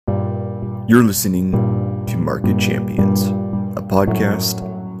You're listening to Market Champions, a podcast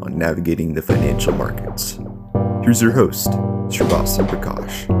on navigating the financial markets. Here's your host, Srivastava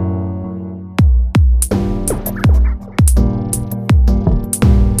Prakash.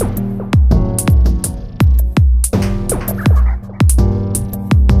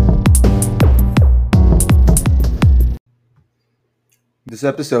 This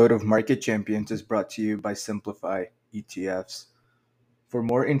episode of Market Champions is brought to you by Simplify ETFs. For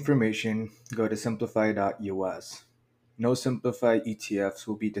more information, go to simplify.us. No Simplify ETFs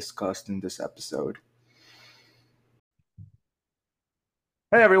will be discussed in this episode.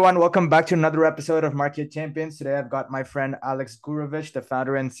 Hey everyone, welcome back to another episode of Market Champions. Today I've got my friend Alex Gurevich, the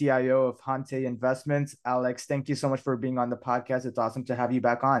founder and CIO of Hante Investments. Alex, thank you so much for being on the podcast. It's awesome to have you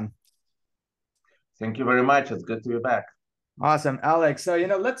back on. Thank you very much. It's good to be back. Awesome, Alex. So,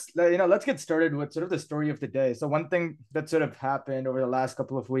 let's get started with sort of the story of the day. So one thing that sort of happened over the last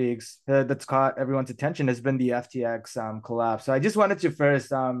couple of weeks that's caught everyone's attention has been the FTX collapse. So I just wanted to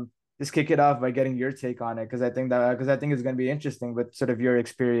first just kick it off by getting your take on it, because I think it's going to be interesting with sort of your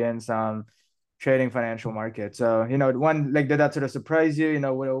experience trading financial markets. So, one, like, did that sort of surprise you?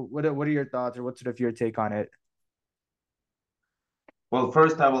 What are your thoughts, or what's sort of your take on it? Well,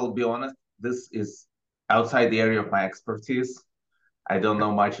 first, I will be honest. This is outside the area of my expertise. I don't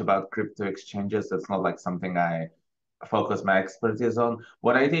know much about crypto exchanges. It's not like something I focus my expertise on.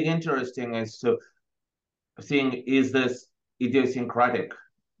 What I think interesting is to think, is this idiosyncratic,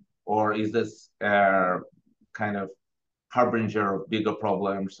 or is this kind of harbinger of bigger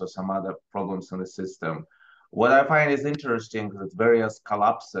problems or some other problems in the system? What I find is interesting is that various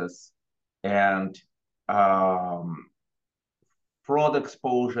collapses and fraud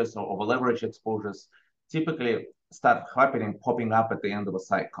exposures or over leverage exposures typically start popping up at the end of a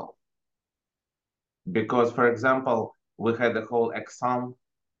cycle. Because, for example, we had the whole Exxon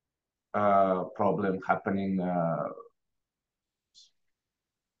problem happening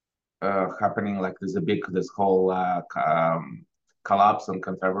like this whole collapse and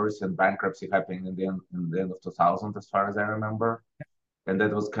controversy and bankruptcy happening in the end of 2000, as far as I remember. And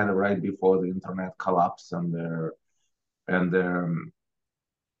that was kind of right before the internet collapse and the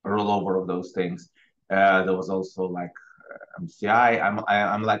rollover of those things. There was also like MCI.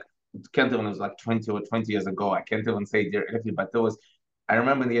 I'm like, can't even, it was like 20 years ago. I can't even say directly, but there was, I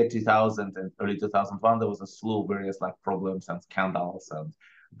remember in the year 2000 and early 2001, there was a slew of various like problems and scandals and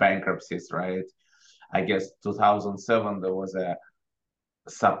bankruptcies, right? I guess 2007, there was a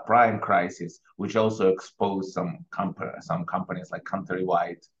subprime crisis, which also exposed some companies like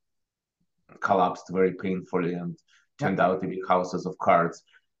Countrywide collapsed very painfully and turned out to be houses of cards.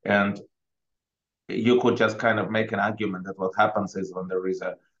 And you could just kind of make an argument that what happens is when there is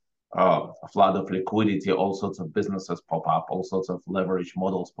a flood of liquidity, all sorts of businesses pop up, all sorts of leverage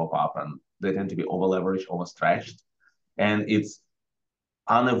models pop up, and they tend to be over-leveraged, overstretched. And it's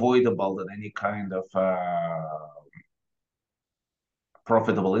unavoidable that any kind of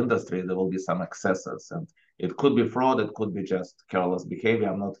profitable industry, there will be some excesses. And it could be fraud, it could be just careless behavior.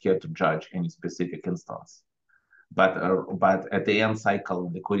 I'm not here to judge any specific instance. But at the end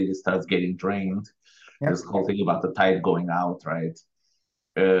cycle, liquidity starts getting drained. Yep. This whole thing about the tide going out, right?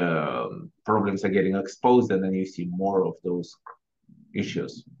 Problems are getting exposed, and then you see more of those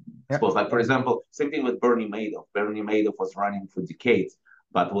issues. Yep. Suppose, like, for example, same thing with Bernie Madoff. Bernie Madoff was running for decades,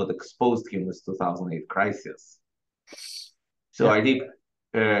 but what exposed him was 2008 crisis. So yep. I think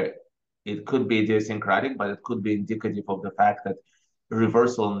it could be idiosyncratic, but it could be indicative of the fact that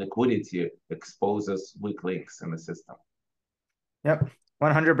reversal in liquidity exposes weak links in the system. Yep,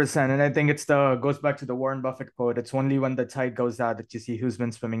 100%. And I think goes back to the Warren Buffett quote. It's only when the tide goes out that you see who's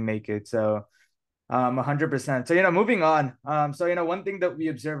been swimming naked. So 100%. So, moving on. So, one thing that we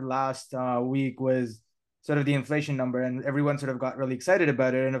observed last week was sort of the inflation number, and everyone sort of got really excited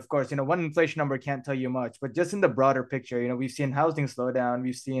about it. And of course, one inflation number can't tell you much, but just in the broader picture, we've seen housing slow down.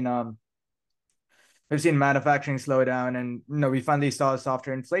 We've seen manufacturing slow down, and we finally saw a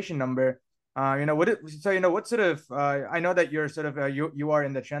softer inflation number. I know that you're sort of you are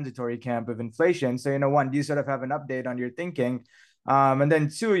in the transitory camp of inflation. So one, do you sort of have an update on your thinking? And then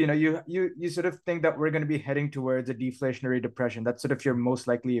two, you sort of think that we're going to be heading towards a deflationary depression. That's sort of your most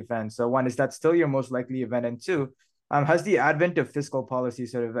likely event. So one, is that still your most likely event? And two, has the advent of fiscal policy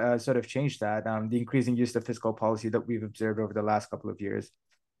sort of changed that? The increasing use of fiscal policy that we've observed over the last couple of years.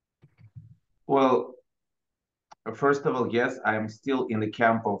 Well, first of all, yes, I am still in the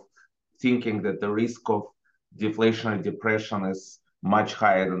camp of thinking that the risk of deflationary depression is much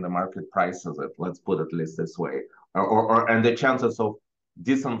higher than the market prices it. Let's put it at least this way, and the chances of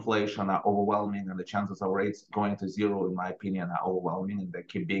disinflation are overwhelming, and the chances of rates going to zero, in my opinion, are overwhelming, and they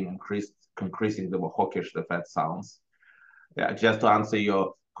keep being increasing the more hawkish the Fed sounds. Yeah, just to answer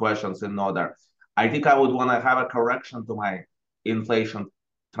your questions in order, I think I would want to have a correction to my inflation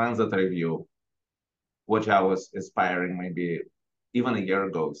transitory view, which I was aspiring maybe even a year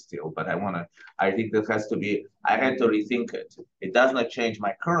ago still, but I think that has to be, I had to rethink it. It does not change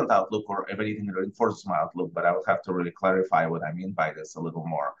my current outlook or if anything reinforces my outlook, but I would have to really clarify what I mean by this a little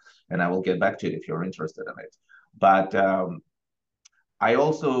more. And I will get back to it if you're interested in it. But I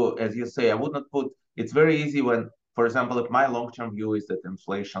also, as you say, I would not put, it's very easy when, for example, if my long-term view is that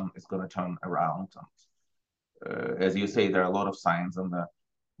inflation is going to turn around, and as you say, there are a lot of signs in the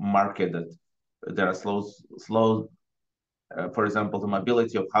market that there are slow, for example, the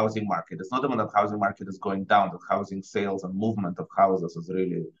mobility of housing market. It's not even that housing market is going down, that housing sales and movement of houses is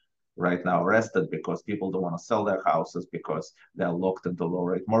really right now arrested because people don't want to sell their houses because they're locked into low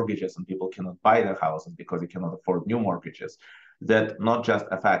rate mortgages, and people cannot buy their houses because they cannot afford new mortgages. That not just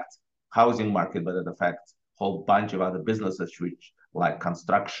affects housing market, but it affects a whole bunch of other businesses, which like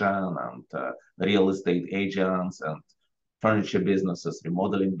construction and real estate agents and furniture businesses,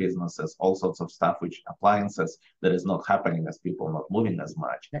 remodeling businesses, all sorts of stuff, which appliances that is not happening as people are not moving as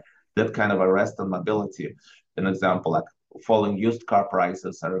much. Yeah. That kind of arrest and mobility. An example, like falling used car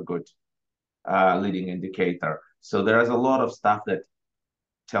prices are a good leading indicator. So there is a lot of stuff that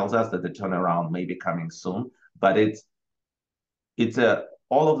tells us that the turnaround may be coming soon, but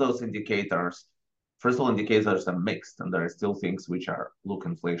all of those indicators, first of all, indicators are mixed, and there are still things which look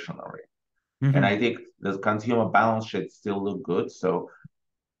inflationary. Mm-hmm. And I think the consumer balance sheets still look good. So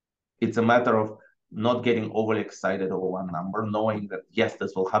it's a matter of not getting overly excited over one number, knowing that, yes,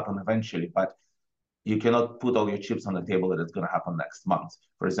 this will happen eventually, but you cannot put all your chips on the table that it's going to happen next month.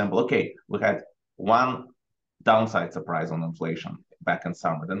 For example, okay, we had one downside surprise on inflation back in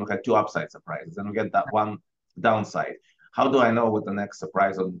summer. Then we had two upside surprises. Then we get that one downside. How do I know what the next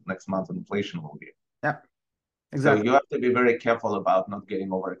surprise on next month on inflation will be? Yeah. Exactly. So you have to be very careful about not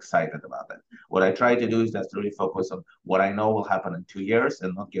getting overexcited about it. What I try to do is just really focus on what I know will happen in 2 years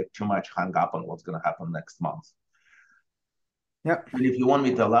and not get too much hung up on what's going to happen next month. Yeah. And if you want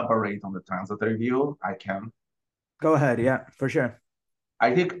me to elaborate on the transitory view, I can. Go ahead. Yeah, for sure.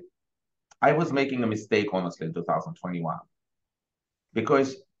 I think I was making a mistake, honestly, in 2021.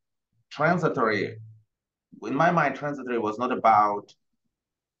 Because transitory, in my mind, transitory was not about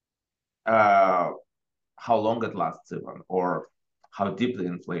how long it lasts even, or how deep the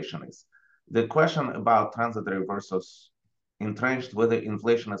inflation is. The question about transitory versus entrenched, whether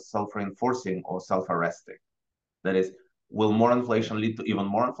inflation is self-reinforcing or self-arresting. That is, will more inflation lead to even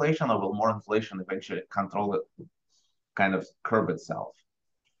more inflation, or will more inflation eventually control it, kind of curb itself?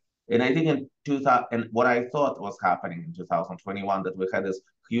 And I think in 2000, and what I thought was happening in 2021, that we had this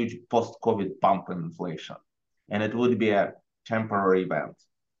huge post-COVID bump in inflation, and it would be a temporary event.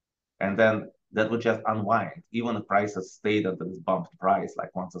 And then that would just unwind, even if prices stayed at this bumped price,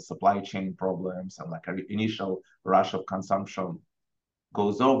 like once the supply chain problems and like an initial rush of consumption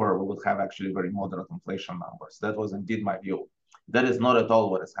goes over, we would have actually very moderate inflation numbers. That was indeed my view. That is not at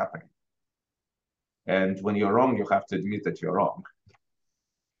all what is happening. And when you're wrong, you have to admit that you're wrong.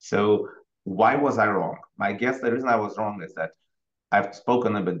 So why was I wrong? My guess, the reason I was wrong is that I've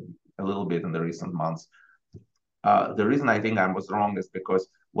spoken a little bit in the recent months. The reason I think I was wrong is because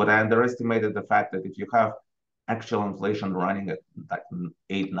what I underestimated the fact that if you have actual inflation running at like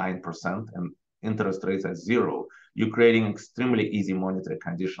 8-9% and interest rates at zero, you're creating extremely easy monetary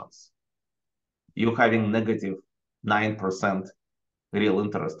conditions. You're having negative 9% real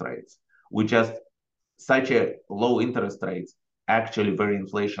interest rates, which just such a low interest rates actually very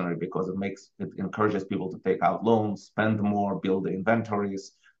inflationary, because it encourages people to take out loans, spend more, build the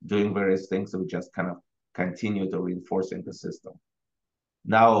inventories, doing various things that would just kind of continue to reinforcing the system.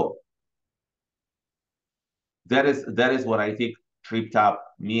 Now, that is what I think tripped up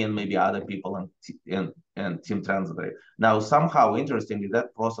me and maybe other people and Team Transitory. Now, somehow, interestingly,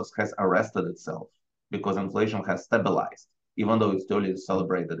 that process has arrested itself because inflation has stabilized, even though it's too early to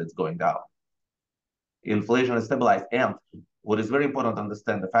celebrate that it's going down. Inflation is stabilized, and what is very important to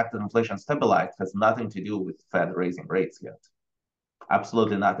understand, the fact that inflation stabilized has nothing to do with Fed raising rates yet.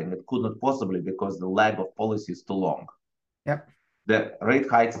 Absolutely nothing. It could not possibly, because the lag of policy is too long. Yep. The rate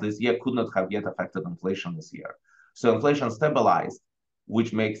hikes this year could not have yet affected inflation this year. So inflation stabilized,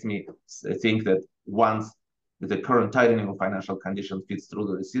 which makes me think that once the current tightening of financial conditions fits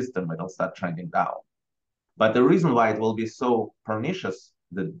through the system, it'll start trending down. But the reason why it will be so pernicious,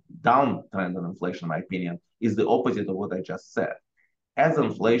 the downtrend in inflation, in my opinion, is the opposite of what I just said. As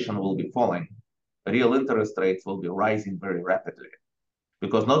inflation will be falling, real interest rates will be rising very rapidly.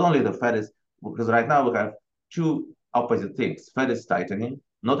 because not only the Fed is, because right now we have two opposite things. Fed is tightening,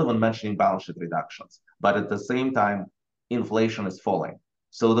 not even mentioning balance sheet reductions, but at the same time, inflation is falling.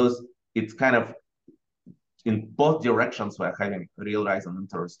 So it's kind of in both directions, we're having real rise in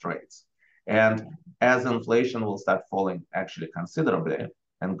interest rates. And as inflation will start falling actually considerably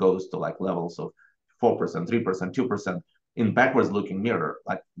and goes to like levels of 4%, 3%, 2%, in backwards looking mirror,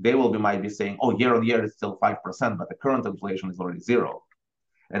 like they might be saying, oh, year on year it's still 5%, but the current inflation is already zero.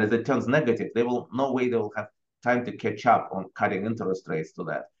 And as it turns negative, no way they will have time to catch up on cutting interest rates to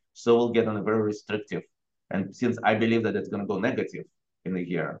that. So we'll get on a very restrictive. And since I believe that it's going to go negative in a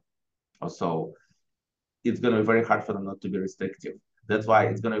year or so, it's going to be very hard for them not to be restrictive. That's why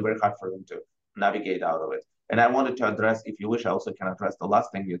it's going to be very hard for them to navigate out of it. And I wanted to address, if you wish, I also can address the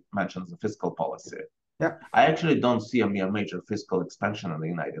last thing you mentioned, the fiscal policy. Yeah. I actually don't see a major fiscal expansion in the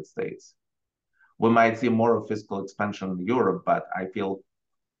United States. We might see more of fiscal expansion in Europe, but I feel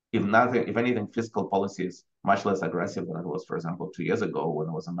if anything, fiscal policy is much less aggressive than it was, for example, 2 years ago when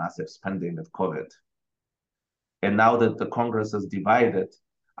it was a massive spending with COVID. And now that the Congress is divided,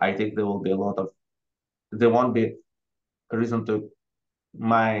 I think there won't be a reason to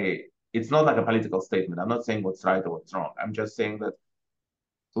it's not like a political statement. I'm not saying what's right or what's wrong. I'm just saying that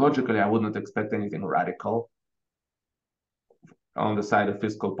logically, I wouldn't expect anything radical on the side of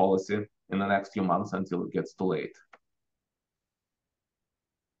fiscal policy in the next few months until it gets too late.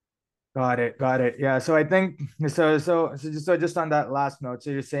 Got it. Yeah. So I think so just on that last note,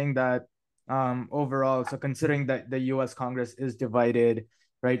 so you're saying that overall, so considering that the US Congress is divided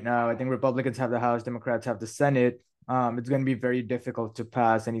right now, I think Republicans have the House, Democrats have the Senate. It's going to be very difficult to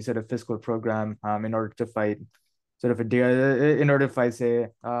pass any sort of fiscal program in order to fight say a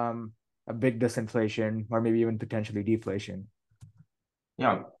big disinflation or maybe even potentially deflation.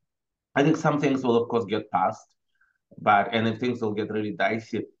 Yeah. I think some things will of course get passed, and if things will get really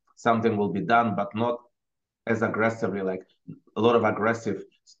dicey, something will be done, but not as aggressively. Like a lot of aggressive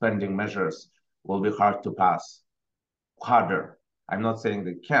spending measures will be hard to pass. Harder. I'm not saying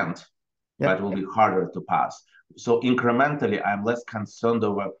they can't, but it will be harder to pass. So incrementally, I'm less concerned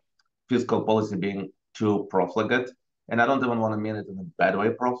over fiscal policy being too profligate. And I don't even want to mean it in a bad way,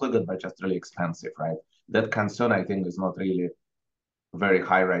 profligate, but just really expensive, right? That concern, I think, is not really very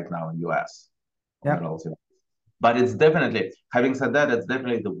high right now in US. Yeah. But it's definitely, having said that, it's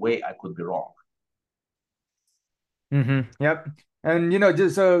definitely the way I could be wrong. Yep. And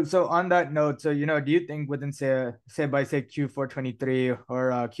just so on that note, so do you think within say Q4 23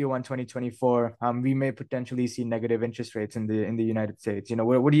 or Q1 2024, we may potentially see negative interest rates in the United States?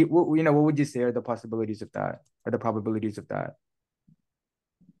 What would you say are the possibilities of that or the probabilities of that?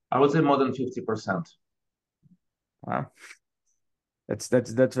 I would say more than 50%. Wow.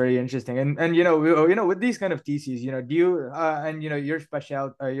 That's very interesting. And with these kind of theses, do you and your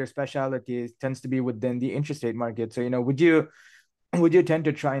specialty tends to be within the interest rate market. So would you tend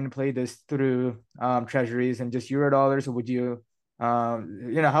to try and play this through treasuries and just Eurodollars, or would you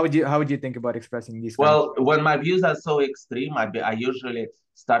how would you think about expressing these? Well, when my views are so extreme, I usually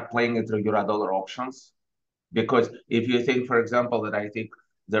start playing it through Eurodollar options, because if you think, for example, that I think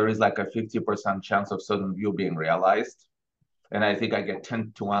there is like a 50% chance of certain view being realized, and I think I get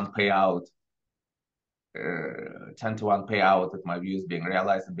 10-to-1 payout. 10-to-1 payout if my view is being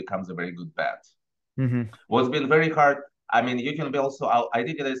realized, it becomes a very good bet. What's been very hard, I mean, you can be also, I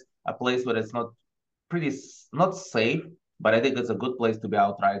think it is a place where it's not safe, but I think it's a good place to be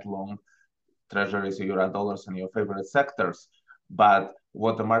outright long treasuries or Eurodollars in your favorite sectors. But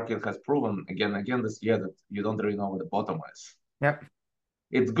what the market has proven again this year, that you don't really know where the bottom is. Yep.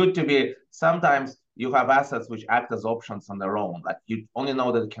 It's good to be, sometimes you have assets which act as options on their own. Like you only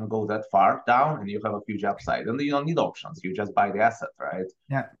know that it can go that far down and you have a huge upside. And you don't need options. You just buy the asset, right?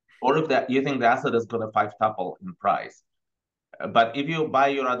 Yeah. Or if you think the asset is going to 5-tuple in price. But if you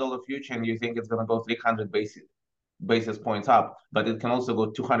buy Eurodollar future and you think it's going to go 300 basis points up, but it can also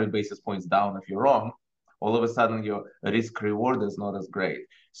go 200 basis points down if you're wrong, all of a sudden your risk reward is not as great.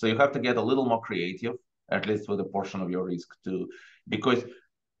 So you have to get a little more creative, at least with a portion of your risk too, because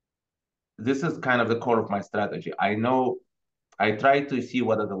this is kind of the core of my strategy. I try to see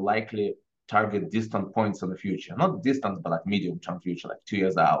what are the likely target distant points in the future, not distant, but like medium term future, like 2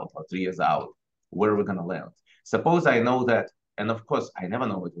 years out or 3 years out, where we're going to land. Suppose I know that, and of course, I never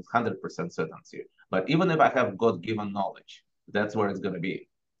know it with 100% certainty, but even if I have God-given knowledge, that's where it's going to be.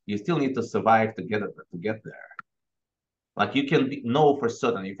 You still need to survive to get there. Like you can know for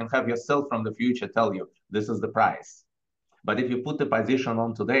certain, you can have yourself from the future tell you, this is the price. But if you put the position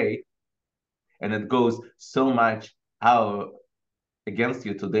on today, and it goes so much out against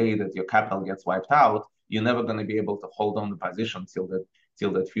you today that your capital gets wiped out, you're never going to be able to hold on the position till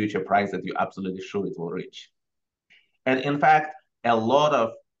till that future price that you're absolutely sure it will reach. And in fact, a lot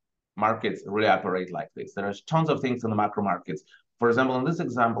of markets really operate like this. There are tons of things in the macro markets. For example, in this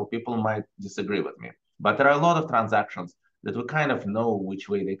example, people might disagree with me, but there are a lot of transactions that we kind of know which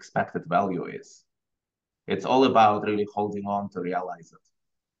way the expected value is. It's all about really holding on to realize it.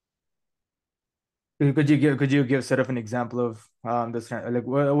 Could you give sort of an example of this kind like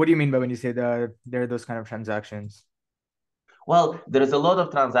what do you mean by when you say that there are those kind of transactions? Well, there is a lot of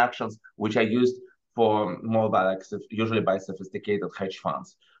transactions which are used for more by like usually by sophisticated hedge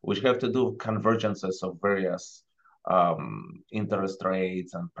funds, which have to do convergences of various interest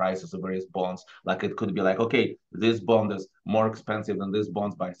rates and prices of various bonds. Like it could be like, okay, this bond is more expensive than this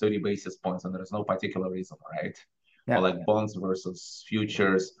bond by 30 basis points, and there is no particular reason, right? Or like bonds versus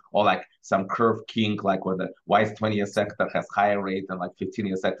futures, or like some curve kink, like where the wise 20-year sector has higher rate than like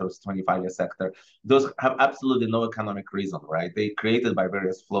 15-year sector, 25-year sector. Those have absolutely no economic reason, right? They created by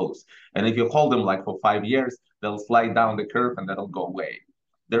various flows. And if you hold them like for 5 years, they'll slide down the curve and that'll go away.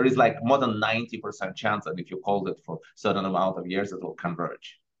 There is like more than 90% chance that if you hold it for a certain amount of years, it will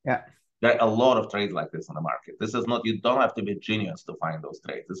converge. Yeah. There are a lot of trades like this on the market. This is not, you don't have to be a genius to find those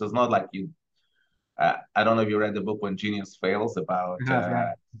trades. This is not like you, I don't know if you read the book When Genius Fails about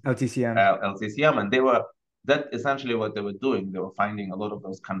LTCM. LTCM, and they were, that essentially what they were doing, they were finding a lot of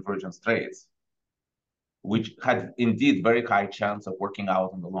those convergence trades, which had indeed very high chance of working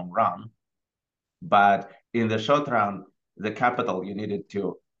out in the long run. But in the short run, the capital you needed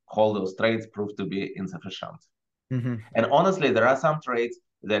to hold those trades proved to be insufficient. And honestly, there are some trades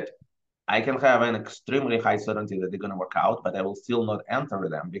that I can have an extremely high certainty that they're going to work out, but I will still not enter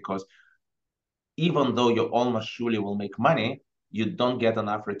them because even though you almost surely will make money, you don't get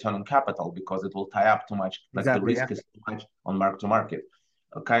enough return on capital because it will tie up too much. Like the risk is too much on mark to market.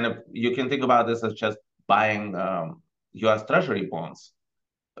 Kind of, you can think about this as just buying US Treasury bonds.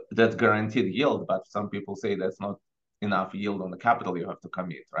 That's guaranteed yield, but some people say that's not enough yield on the capital you have to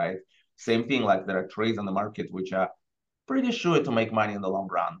commit, right? Same thing, like there are trades on the market which are pretty sure to make money in the long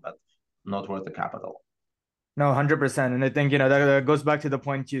run, but not worth the capital. No, 100%. And I think, that goes back to the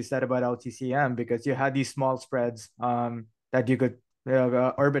point you said about LTCM, because you had these small spreads that you could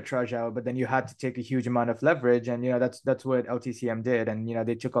arbitrage out, but then you had to take a huge amount of leverage. And, that's what LTCM did. And,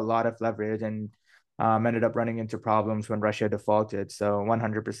 they took a lot of leverage and ended up running into problems when Russia defaulted. So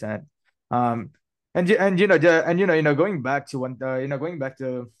 100%. Going back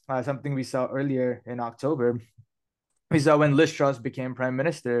to something we saw earlier in October, we saw when Liz Truss became prime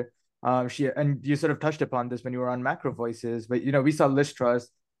minister. You sort of touched upon this when you were on Macro Voices, but we saw Liz Truss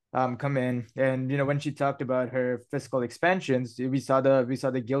come in, and when she talked about her fiscal expansions, we saw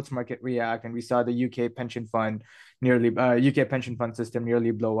the gilts market react, and we saw the UK pension fund system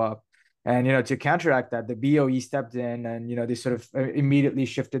nearly blow up. And to counteract that, the BOE stepped in, and they sort of immediately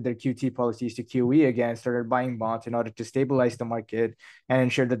shifted their QT policies to QE again, started buying bonds in order to stabilize the market and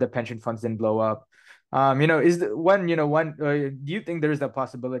ensure that the pension funds didn't blow up. Do you think there is a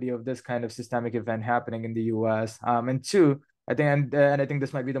possibility of this kind of systemic event happening in the US? And two, I think, and I think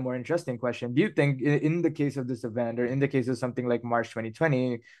this might be the more interesting question. Do you think in the case of this event, or in the case of something like March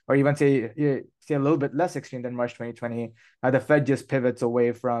 2020, or even say a little bit less extreme than March 2020, the Fed just pivots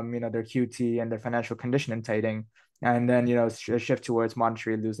away from, their QT and their financial condition tightening, and then, shift towards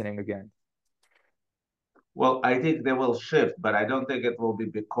monetary loosening again? Well, I think they will shift, but I don't think it will be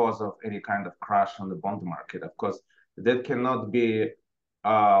because of any kind of crash on the bond market. Of course, that cannot be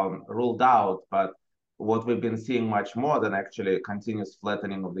ruled out, but what we've been seeing much more than actually continuous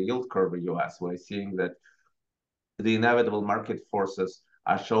flattening of the yield curve in the US, we're seeing that the inevitable market forces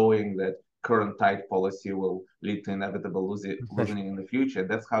are showing that current tight policy will lead to inevitable loosening in the future.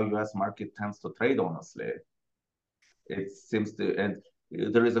 That's how US market tends to trade, honestly. It seems to, and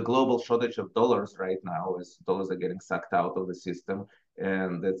there is a global shortage of dollars right now as dollars are getting sucked out of the system.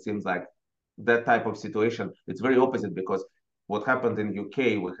 And it seems like that type of situation, it's very opposite, because what happened in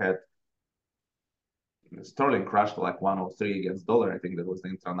UK, we had sterling crashed to like 103 against dollar. I think that was the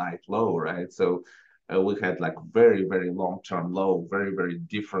intraday low, right? So we had like very, very long-term low, very, very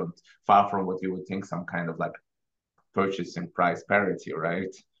different, far from what you would think some kind of like purchasing price parity,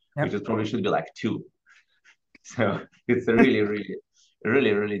 right? Yep. Which is probably should be like 2. So it's a really, really,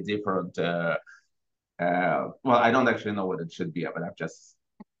 really, really different. Well, I don't actually know what it should be, but I'm just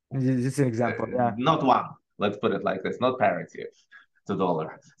an example. Yeah, not 1. Let's put it like this: not parity to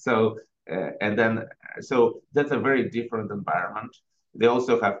dollar. So and then so that's a very different environment. They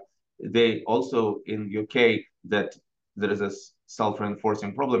also in UK that there is a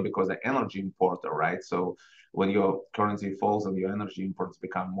self-reinforcing problem because the energy importer, right? So when your currency falls and your energy imports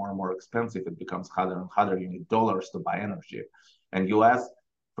become more and more expensive, it becomes harder and harder. You need dollars to buy energy. And US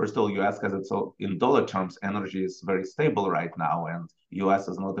first of all, US has its own, in dollar terms, energy is very stable right now, and US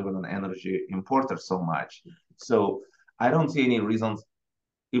is not even an energy importer so much. So I don't see any reasons.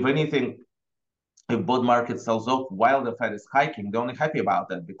 If anything, if bond market sells off while the Fed is hiking, they're only happy about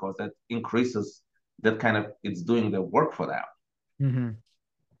that because that increases that kind of, it's doing the work for them. Mm-hmm.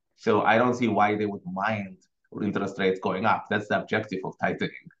 So I don't see why they would mind interest rates going up. That's the objective of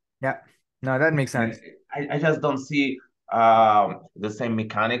tightening. Yeah, no, that makes sense. I just don't see the same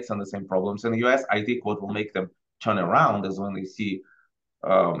mechanics and the same problems in the US. I think what will make them turn around is when they see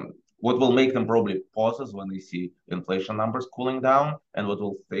what will make them probably pause is when they see inflation numbers cooling down, and what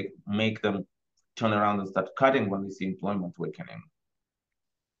will make them turn around and start cutting when they see employment weakening.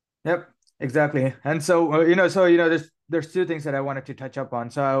 Yep, exactly. And so, there's two things that I wanted to touch up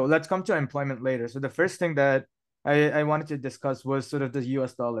on. So let's come to employment later. So the first thing that I wanted to discuss was sort of the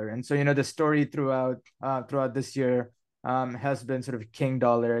US dollar. And so, the story throughout this year has been sort of King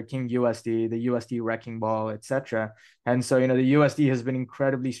Dollar, King USD, the USD wrecking ball, etc. And so, the USD has been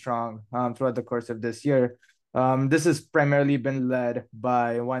incredibly strong throughout the course of this year. This has primarily been led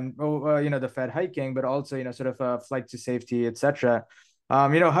by the Fed hiking, but also, sort of a flight to safety, etc. How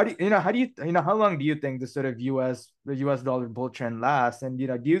long do you think the sort of the US dollar bull trend lasts? And,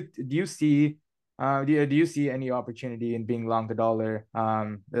 do you see any opportunity in being long the dollar,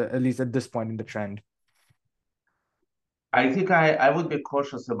 at least at this point in the trend? I think I would be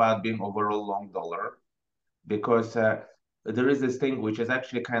cautious about being overall long dollar because there is this thing which is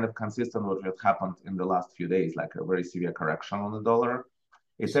actually kind of consistent with what happened in the last few days, like a very severe correction on the dollar.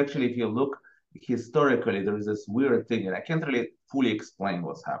 It's actually, if you look historically, there is this weird thing, and I can't really fully explain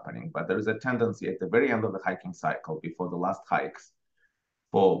what's happening, but there is a tendency at the very end of the hiking cycle, before the last hikes,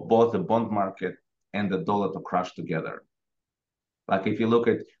 for both the bond market and the dollar to crash together. Like if you look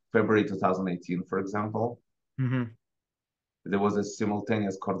at February 2018, for example, Mm-hmm. there was a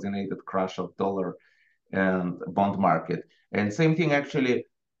simultaneous coordinated crash of dollar and bond market. And same thing actually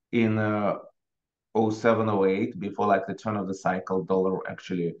in 07, 08, before like the turn of the cycle, dollar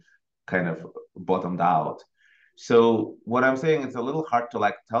actually kind of bottomed out. So what I'm saying, it's a little hard to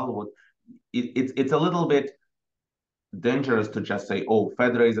like tell what it's a little bit dangerous to just say, oh,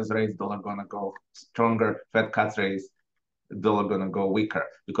 Fed raises rates, dollar gonna go stronger, Fed cuts rates, dollar gonna go weaker.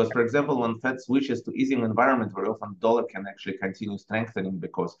 Because for example, when Fed switches to easing environment, very often dollar can actually continue strengthening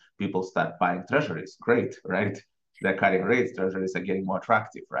because people start buying treasuries. Great, right? They're cutting rates, treasuries are getting more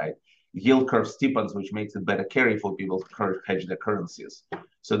attractive, right? Yield curve steepens, which makes it better carry for people to hedge their currencies.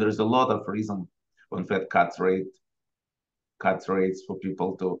 So there's a lot of reason when Fed cuts rates for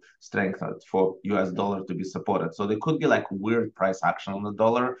people to strengthen, for US dollar to be supported. So there could be like weird price action on the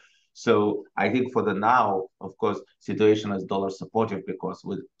dollar. So I think for the now, of course, situation is dollar supportive because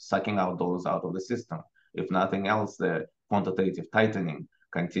we're sucking out dollars out of the system. If nothing else, the quantitative tightening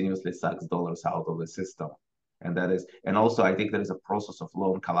continuously sucks dollars out of the system. And also I think there is a process of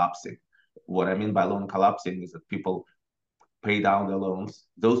loan collapsing. What I mean by loan collapsing is that people pay down the loans,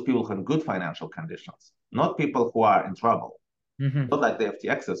 those people have good financial conditions, not people who are in trouble. Mm-hmm. Not like the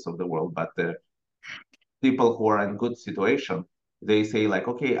FTXs of the world, but the people who are in good situation. They say like,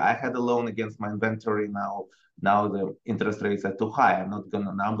 okay, I had a loan against my inventory. Now the interest rates are too high. Now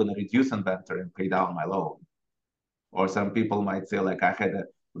I'm gonna reduce inventory and pay down my loan. Or some people might say like, I had a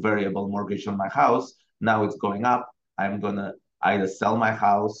variable mortgage on my house. Now it's going up. I'm gonna either sell my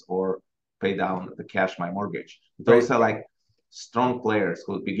house or pay down the cash my mortgage. Those Right. are like strong players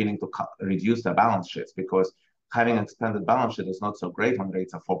who are beginning to reduce their balance sheets because having an expanded balance sheet is not so great when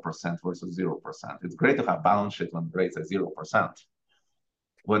rates are 4% versus 0%. It's great to have balance sheet when rates are 0%.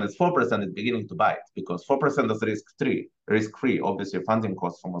 When it's 4%, it's beginning to bite because 4% is risk-free. Risk-free, obviously, funding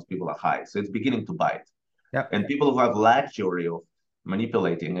costs for most people are high. So it's beginning to bite. Yeah. And people who have luxury of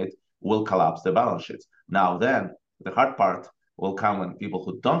manipulating it will collapse the balance sheets. Now then, the hard part will come when people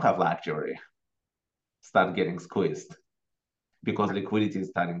who don't have luxury start getting squeezed because liquidity is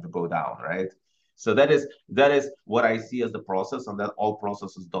starting to go down, right? So that is what I see as the process, and that all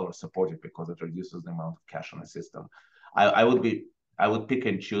process is dollar supportive because it reduces the amount of cash in the system. I would pick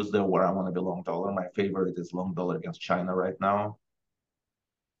and choose there where I want to be long dollar. My favorite is long dollar against China right now.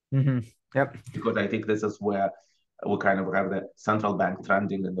 Mm-hmm. Yep. Because I think this is where we kind of have the central bank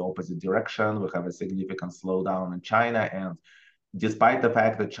trending in the opposite direction. We have a significant slowdown in China, and despite the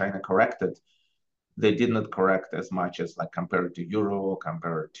fact that China corrected, they did not correct as much as like compared to euro,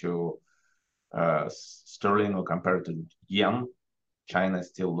 compared to sterling, or compared to yen. China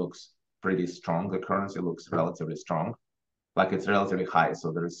still looks pretty strong. The currency looks relatively strong, like it's relatively high.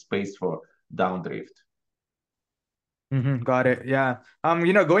 So there is space for downdrift. Got it. Yeah.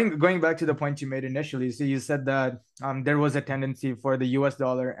 Going back to the point you made initially, so you said that there was a tendency for the US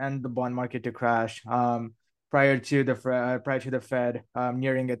dollar and the bond market to crash prior to the Fed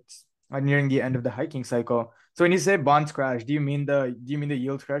nearing the end of the hiking cycle. So when you say bonds crash, do you mean the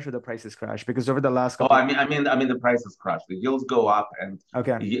yield crash or the prices crash? Because over the last Oh, couple I mean the prices crash, the yields go up, and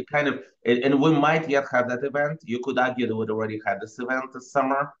okay. you kind of, and we might yet have that event. You could argue that we'd already had this event this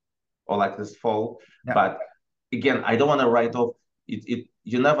summer or like this fall, Yeah. but again, I don't want to write off it.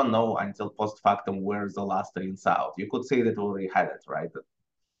 You never know until post factum where's the last rinse out. You could say that we already had it, right? The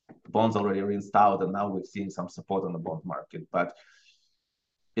bonds already rinsed out, and now we're seeing some support on the bond market, but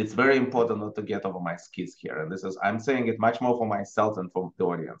it's very important not to get over my skis here. And this is, I'm saying it much more for myself than for the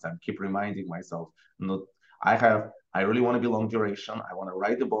audience. I keep reminding myself, not, I really want to be long duration. I want to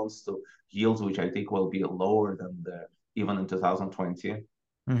ride the bonds to yields, which I think will be lower than even in 2020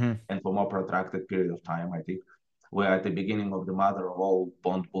 Mm-hmm. and for more protracted period of time. I think we're at the beginning of the mother of all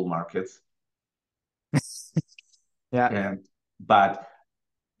bond bull markets. Yeah. And, but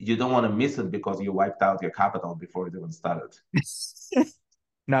you don't want to miss it because you wiped out your capital before it even started.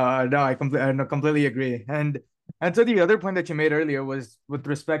 No, I completely agree. And so the other point that you made earlier was with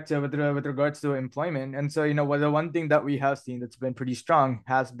respect to with regards to employment. And so, the one thing that we have seen that's been pretty strong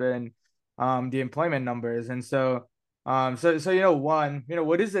has been the employment numbers. And so one,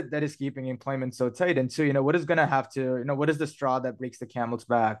 what is it that is keeping employment so tight? And two, what is gonna have to, what is the straw that breaks the camel's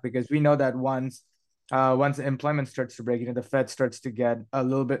back? Because we know that once employment starts to break, the Fed starts to get a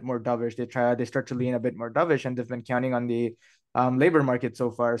little bit more dovish. They start to lean a bit more dovish, and they've been counting on the labor market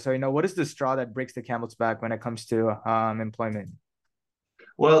so far. So, what is the straw that breaks the camel's back when it comes to employment?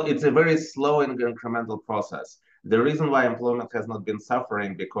 Well, it's a very slow and incremental process. The reason why employment has not been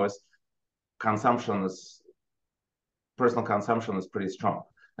suffering because consumption is personal consumption is pretty strong.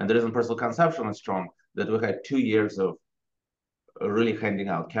 And the reason personal consumption is strong that we had 2 years of really handing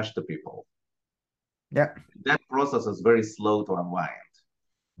out cash to people. Yeah. That process is very slow to unwind.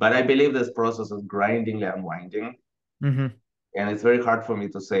 But I believe this process is grindingly unwinding. Mm-hmm. And it's very hard for me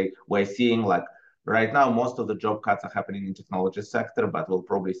to say we're seeing like right now most of the job cuts are happening in technology sector, but we'll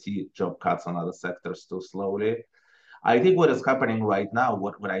probably see job cuts on other sectors too slowly. I think what is happening right now,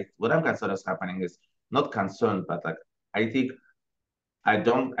 what I'm concerned is happening is not concerned, but like I think I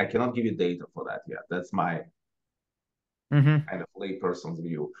cannot give you data for that yet. That's my Mm-hmm. kind of layperson's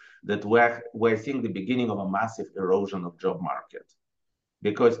view that we're seeing the beginning of a massive erosion of job market.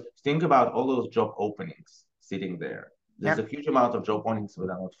 Because think about all those job openings sitting there. There's Yeah. a huge amount of job openings that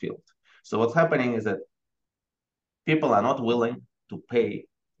are not filled. So what's happening is that people are not willing to pay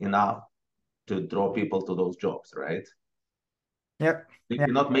enough to draw people to those jobs, right? Yep. They Yeah.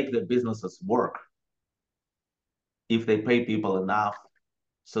 cannot make their businesses work if they pay people enough.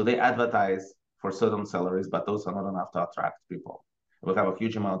 So they advertise for certain salaries, but those are not enough to attract people. We have a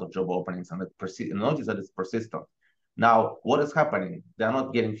huge amount of job openings, and notice that it's persistent. Now, what is happening? They're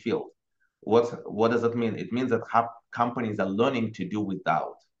not getting filled. What does it mean? It means that companies are learning to do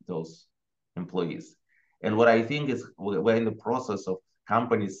without those employees. And what I think is we're in the process of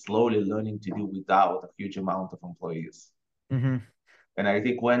companies slowly learning to do without a huge amount of employees. Mm-hmm. And I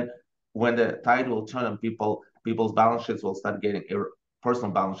think when the tide will turn and people's balance sheets will start getting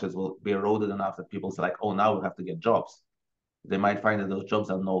personal balance sheets will be eroded enough that people say like, oh, now we have to get jobs. They might find that those jobs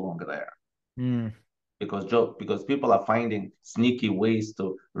are no longer there Mm. because people are finding sneaky ways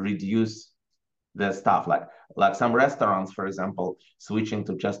to reduce their stuff. Like some restaurants, for example, switching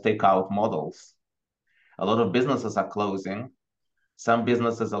to just takeout models. A lot of businesses are closing. Some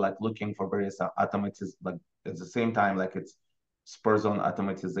businesses are like looking for various automatics, like at the same time, like it's spurs on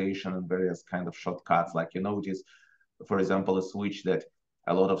automatization and various kind of shortcuts. Like which is, for example, a switch that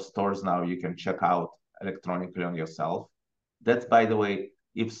a lot of stores now you can check out electronically on yourself. That's, by the way,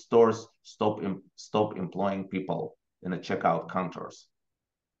 if stores stop employing people in the checkout counters,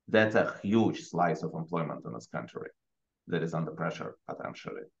 that's a huge slice of employment in this country that is under pressure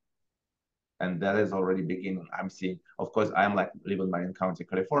potentially. And that is already beginning. I'm seeing, of course, I'm like live in Marin County,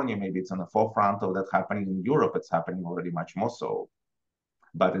 California. Maybe it's on the forefront of that happening. In Europe, it's happening already much more so.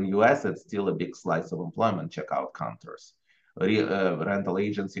 But in US, it's still a big slice of employment checkout counters, rental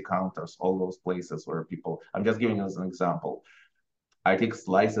agency counters, all those places where people, I'm just giving you as an example. I think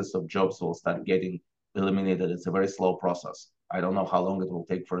slices of jobs will start getting eliminated. It's a very slow process. I don't know how long it will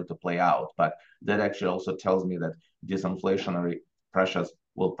take for it to play out, but that actually also tells me that disinflationary pressures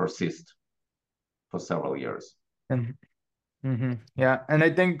will persist for several years. Mm-hmm. Yeah. And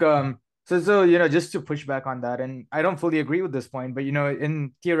I think just to push back on that, and I don't fully agree with this point, but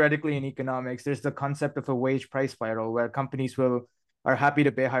in theoretically in economics, there's the concept of a wage price spiral where companies will are happy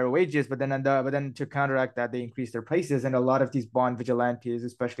to pay higher wages, but then to counteract that, they increase their prices. And a lot of these bond vigilantes,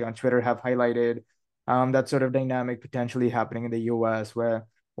 especially on Twitter, have highlighted that sort of dynamic potentially happening in the US, where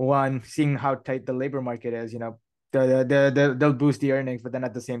one, seeing how tight the labor market is, they'll boost the earnings, but then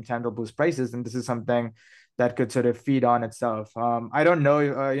at the same time they'll boost prices, and this is something that could sort of feed on itself. I don't know,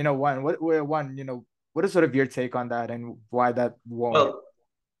 what is sort of your take on that, and why that won't? Well,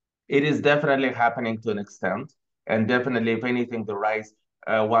 it is definitely happening to an extent, and definitely, if anything, the rise.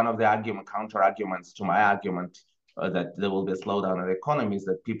 One of the counter arguments to my argument that there will be a slowdown in the economy is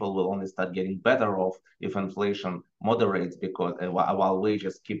that people will only start getting better off if inflation moderates, because while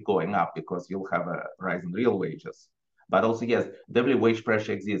wages keep going up, because you'll have a rise in real wages. But also, yes, definitely wage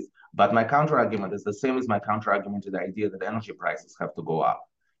pressure exists. But my counter argument is the same as my counter argument to the idea that energy prices have to go up,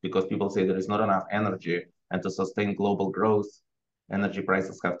 because people say there is not enough energy, and to sustain global growth, energy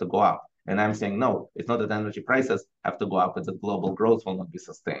prices have to go up. And I'm saying, no, it's not that energy prices have to go up, it's that global growth will not be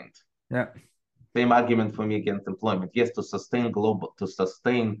sustained. Yeah. Same argument for me against employment. Yes, to sustain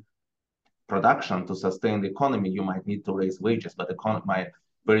production, to sustain the economy, you might need to raise wages, but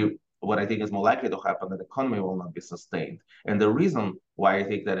what I think is more likely to happen, that the economy will not be sustained. And the reason why I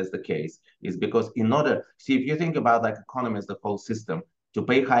think that is the case is because if you think about like economy as the whole system, to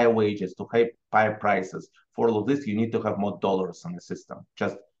pay higher wages, to pay higher prices, for all of this, you need to have more dollars in the system,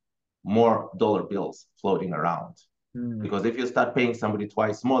 just more dollar bills floating around. Because if you start paying somebody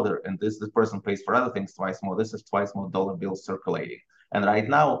twice more, and this person pays for other things twice more, this is twice more dollar bills circulating. And right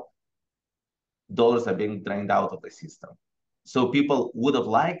now, dollars are being drained out of the system. So people want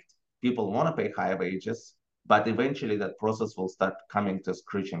to pay higher wages, but eventually that process will start coming to a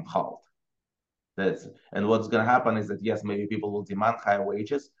screeching halt. And what's going to happen is that, yes, maybe people will demand higher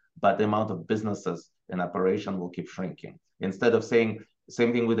wages, but the amount of businesses in operation will keep shrinking. Instead of saying,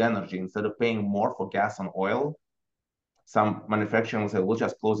 same thing with energy, instead of paying more for gas and oil, some manufacturing will say, we're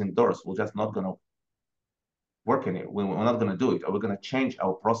just closing doors. We're just not going to work in it. We're not going to do it, or we're going to change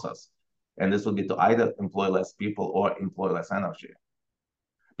our process. And this will be to either employ less people or employ less energy,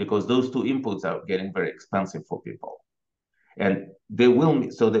 because those two inputs are getting very expensive for people. And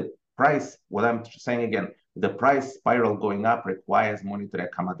so the price, what I'm saying again, the price spiral going up requires monetary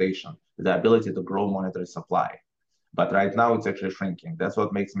accommodation, the ability to grow monetary supply. But right now it's actually shrinking. That's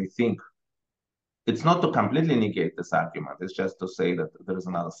what makes me think it's not to completely negate this argument. It's just to say that there is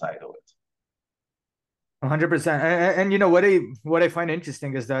another side of it. 100%. And what I find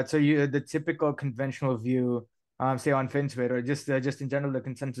interesting is that the typical conventional view, say on FinTwit, or just in general, the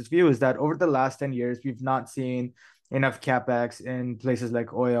consensus view is that over the last 10 years, we've not seen enough capex in places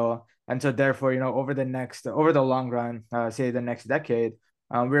like oil. And so therefore, over the long run, say the next decade,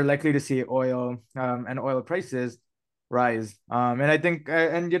 we're likely to see oil and oil prices rise. And I think,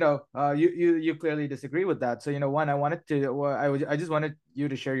 you clearly disagree with that. So, one, I just wanted you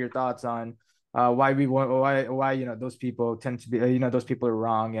to share your thoughts on why those people tend to be, those people are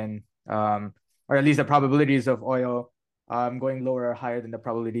wrong, and or at least the probabilities of oil going lower are higher than the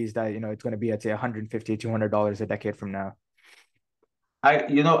probabilities that it's going to be at, say, $150, $200 a decade from now. I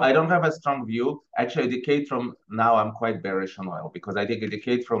don't have a strong view. Actually, a decade from now, I'm quite bearish on oil, because I think a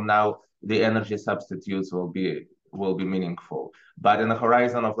decade from now, the energy substitutes will be meaningful. But in the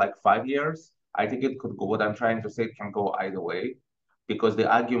horizon of like 5 years, I think it could go. What I'm trying to say, it can go either way, because the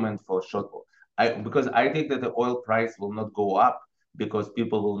argument for because I think that the oil price will not go up because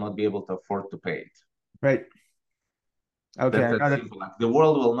people will not be able to afford to pay it. Right. Okay. That's simple. Like, the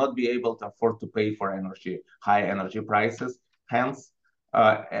world will not be able to afford to pay for high energy prices. Hence,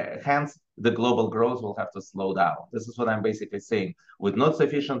 the global growth will have to slow down. This is what I'm basically saying. With not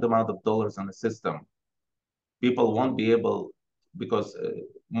sufficient amount of dollars in the system, people won't be able, because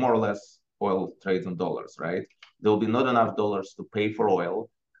more or less oil trades in dollars, right? There will be not enough dollars to pay for oil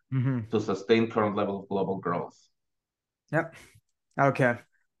to sustain current level of global growth. Yep. Okay.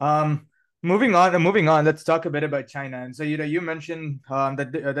 Moving on. Let's talk a bit about China. And so, you mentioned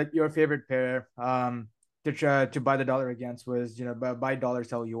that your favorite pair to buy the dollar against was buy dollar,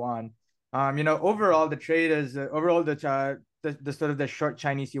 sell yuan. Overall the trade is the sort of the short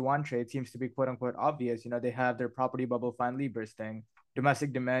Chinese yuan trade seems to be quote unquote obvious. They have their property bubble finally bursting.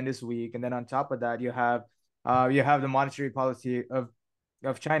 Domestic demand is weak, and then on top of that, you have the monetary policy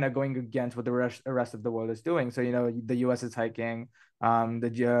of China going against what the rest of the world is doing. So the U.S. is hiking,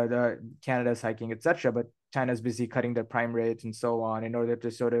 the Canada is hiking, etc. But China is busy cutting their prime rates and so on in order to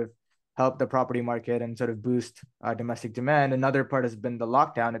sort of help the property market and sort of boost domestic demand. Another part has been the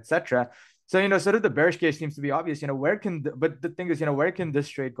lockdown, etc. So sort of the bearish case seems to be obvious. But the thing is, where can this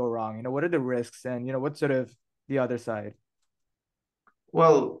trade go wrong? What are the risks, and what's sort of the other side?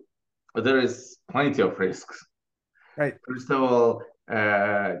 Well, there is plenty of risks. Right. First of all,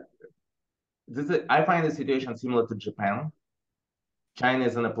 Uh, I find the situation similar to Japan. China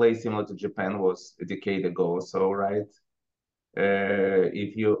is in a place similar to Japan was a decade ago or so, right?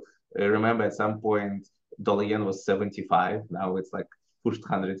 If you remember, at some point, dollar yen was 75. Now it's like pushed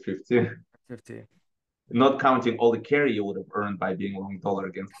 150. 50. Not counting all the carry you would have earned by being long dollar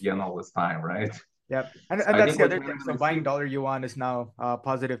against yen all this time, right? Yep. So And I that's think the what other China thing. So gonna buying see dollar yuan is now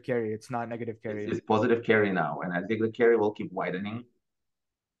positive carry. It's not negative carry. is positive carry now, and I think the carry will keep widening.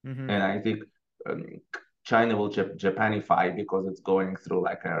 Mm-hmm. And I think China will Japanify because it's going through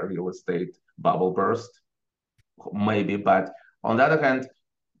like a real estate bubble burst, maybe. But on the other hand,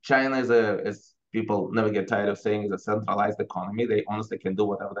 China is as people never get tired of saying, is a centralized economy. They honestly can do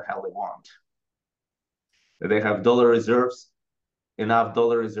whatever the hell they want. They have dollar reserves, enough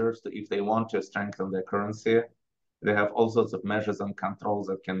dollar reserves to, if they want to strengthen their currency. They have all sorts of measures and controls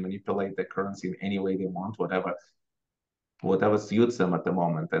that can manipulate the currency in any way they want, whatever suits them at the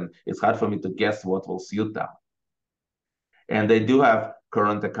moment. And it's hard for me to guess what will suit them. And they do have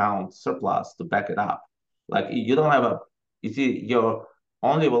current account surplus to back it up. Like you don't have you see, you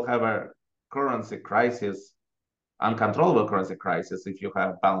only will have a currency crisis, uncontrollable currency crisis, if you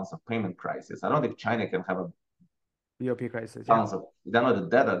have balance of payment crisis. I don't think China can have a BOP crisis. balance of, they're not a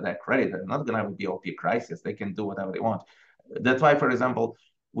debtor, they're credit. They're not going to have a BOP crisis. They can do whatever they want. That's why, for example,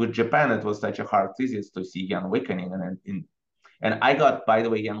 with Japan, it was such a hard thesis to see yen weakening. And I got, by the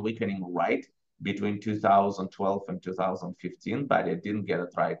way, yen weakening right between 2012 and 2015, but I didn't get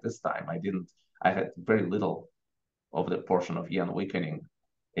it right this time. I had very little of the portion of yen weakening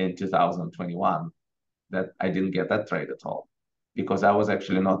in 2021 that I didn't get that trade at all, because I was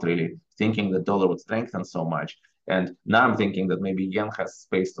actually not really thinking the dollar would strengthen so much. And now I'm thinking that maybe yen has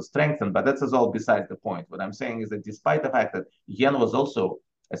space to strengthen, but that's all besides the point. What I'm saying is that despite the fact that yen was also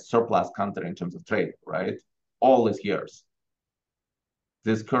a surplus country in terms of trade, right? All these years,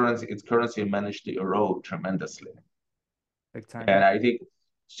 its currency managed to erode tremendously. Big time. And I think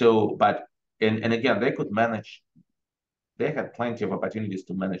so, but and again, they had plenty of opportunities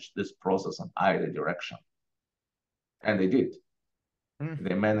to manage this process in either direction. And they did.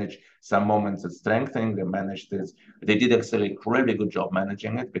 They managed some moments of strengthening. They managed this. They did actually a incredibly good job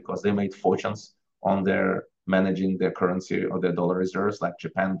managing it, because they made fortunes on their managing their currency or their dollar reserves. Like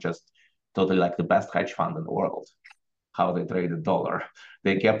Japan, just totally like the best hedge fund in the world. How they traded dollar.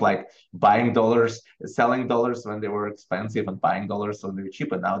 They kept like buying dollars, selling dollars when they were expensive, and buying dollars when they were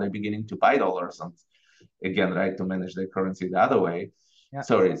cheap. And now they're beginning to buy dollars, and again, right, to manage their currency the other way. Yeah.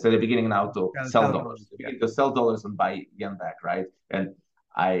 Sorry, so they're beginning now to sell dollars. They're beginning to sell dollars and buy yen back, right? And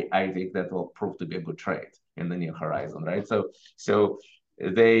I think that will prove to be a good trade in the near horizon, right? So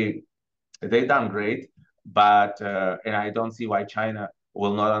they done great, but and I don't see why China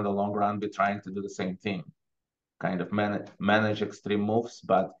will not in the long run be trying to do the same thing, kind of manage extreme moves,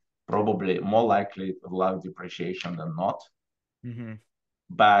 but probably more likely a lot of depreciation than not. Mm-hmm.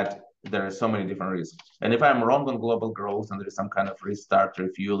 But there are so many different reasons. And if I'm wrong on global growth and there is some kind of restart,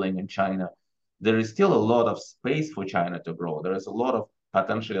 refueling in China, there is still a lot of space for China to grow. There is a lot of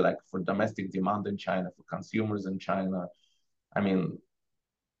potentially, like, for domestic demand in China, for consumers in China. I mean,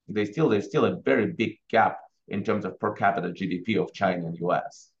 there's still a very big gap in terms of per capita GDP of China and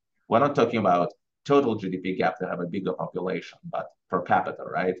US. We're not talking about total GDP gap to have a bigger population, but per capita,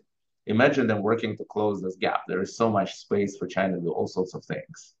 right? Imagine them working to close this gap. There is so much space for China to do all sorts of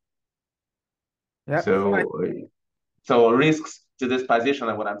things. Yeah. So risks to this position,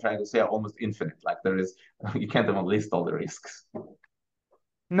 and what I'm trying to say, are almost infinite. Like you can't even list all the risks.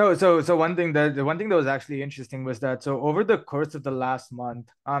 No, so one thing that was actually interesting was that, so over the course of the last month,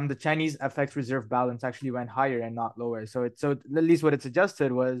 the Chinese FX reserve balance actually went higher and not lower. So at least what it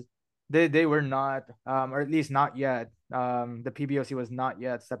suggested was they were not, or at least not yet, the PBOC was not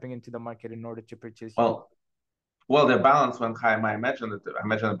yet stepping into the market in order to purchase. Well, the balance went high. I imagine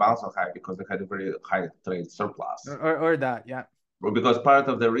the balance was high because they had a very high trade surplus. Or that, yeah. Because part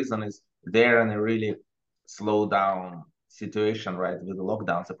of the reason is they're in a really slow down situation, right, with the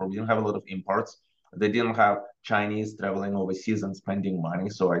lockdowns. They probably didn't have a lot of imports. They didn't have Chinese traveling overseas and spending money.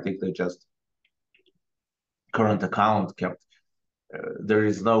 So I think they just current account kept. There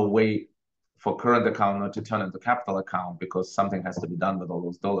is no way for current account not to turn into capital account, because something has to be done with all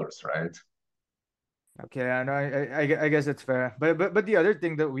those dollars, right? Okay, I know. I guess it's fair, but the other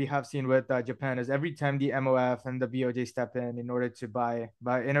thing that we have seen with Japan is every time the MOF and the BOJ step in order to buy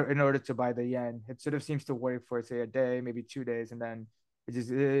in order to buy the yen, it sort of seems to work for, say, a day, maybe 2 days, and then it just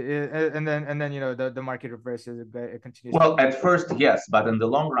and then the market reverses. It continues. Well, at first, yes, but in the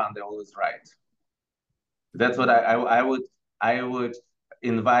long run, they're always right. That's what I would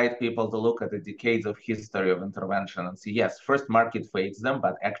invite people to look at the decades of history of intervention and see, yes, first market fades them,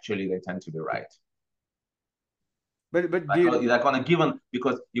 but actually they tend to be right. But like on a given,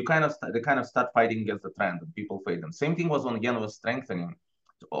 because they kind of start fighting against the trend and people fade them. Same thing was when yen was strengthening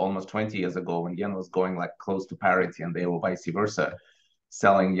almost 20 years ago, when yen was going like close to parity and they were vice versa,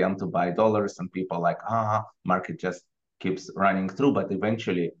 selling yen to buy dollars, and people like, market just keeps running through, but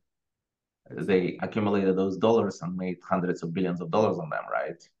eventually they accumulated those dollars and made hundreds of billions of dollars on them,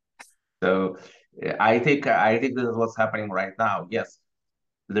 right? So I think this is what's happening right now. Yes,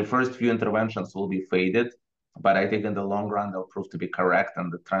 the first few interventions will be faded, but I think in the long run they'll prove to be correct,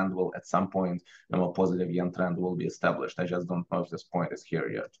 and the trend will, at some point, the more positive yen trend will be established. I just don't know if this point is here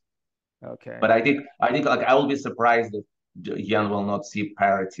yet. Okay. But I think like I will be surprised if yen will not see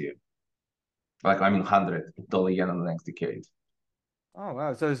parity, like $100 yen in the next decade. Oh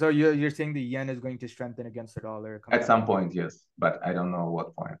wow! So you're saying the yen is going to strengthen against the dollar at some point, yes, but I don't know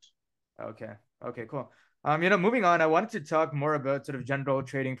what point. Okay. Okay. Cool. Moving on, I wanted to talk more about sort of general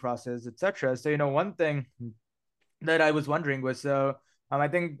trading process, etc. So one thing that I was wondering was I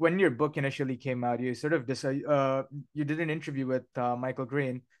think when your book initially came out, you sort of you did an interview with Michael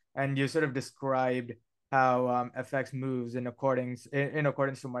Green, and you sort of described how FX moves in accordance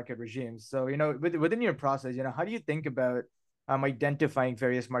to market regimes. So within your process, how do you think about identifying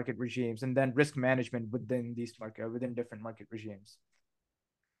various market regimes and then risk management within different market regimes?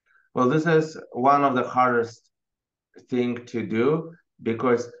 Well, this is one of the hardest thing to do,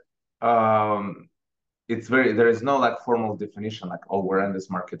 because there is no like formal definition like, oh, we're in this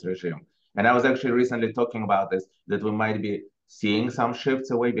market regime. And I was actually recently talking about this, that we might be seeing some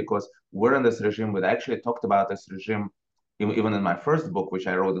shifts away, because we're in this regime. We actually talked about this regime even in my first book, which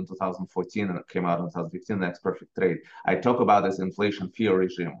I wrote in 2014 and it came out in 2015, Next Perfect Trade. I talk about this inflation fear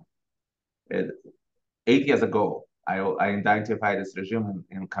regime. 8 years ago, I identified this regime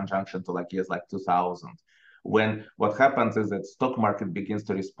in conjunction to years like 2000, when what happens is that stock market begins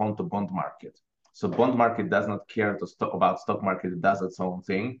to respond to bond market. So bond market does not care about stock market. It does its own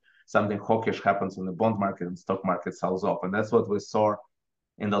thing. Something hawkish happens in the bond market and stock market sells off. And that's what we saw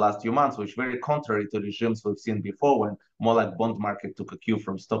in the last few months, which very contrary to regimes we've seen before, when more like bond market took a cue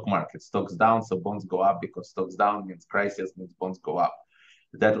from stock market. Stocks down, so bonds go up, because stocks down means crisis, means bonds go up.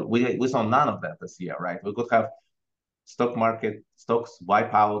 That we saw none of that this year, right? We could have stocks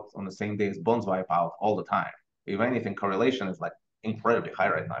wipe out on the same day as bonds wipe out all the time. If anything, correlation is like incredibly high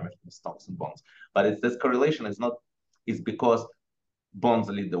right now between stocks and bonds. But this correlation is because bonds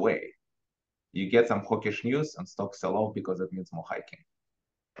lead the way. You get some hawkish news and stocks sell off because it means more hiking,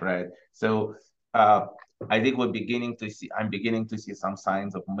 right? So I think I'm beginning to see some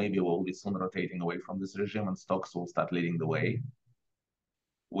signs of maybe we'll be soon rotating away from this regime and stocks will start leading the way,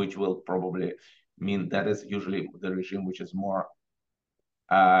 which will probably mean that is usually the regime which is more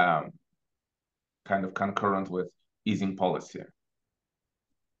kind of concurrent with easing policy.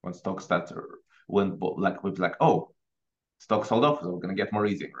 When stocks start stocks sold off, so we're gonna get more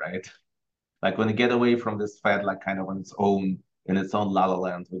easing, right? Like when you get away from this Fed, like kind of on its own la la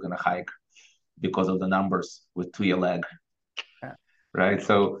land, we're gonna hike because of the numbers with 2-year lag, right?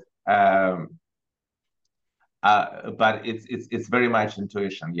 So but it's very much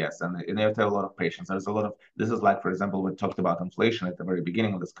intuition, yes, and you have to have a lot of patience. There's a lot of this is like, for example, we talked about inflation at the very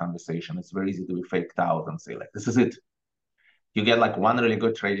beginning of this conversation. It's very easy to be faked out and say like, this is it. You get like one really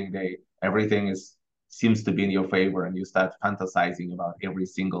good trading day, everything seems to be in your favor, and you start fantasizing about every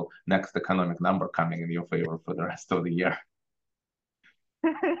single next economic number coming in your favor for the rest of the year.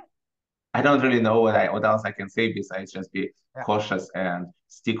 I don't really know what else I can say besides just be cautious and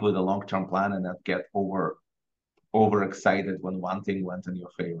stick with the long-term plan and not get overexcited when one thing went in your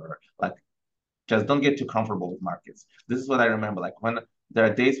favor. Like, just don't get too comfortable with markets. This is what I remember. Like when there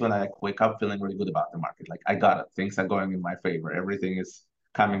are days when I wake up feeling really good about the market. Like I got it. Things are going in my favor. Everything is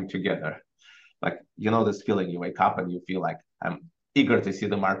coming together. Like, this feeling, you wake up and you feel like I'm eager to see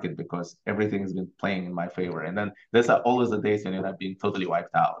the market because everything has been playing in my favor. And then there's always the days when you're not being totally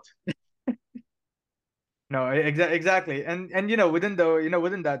wiped out. No, exactly. And within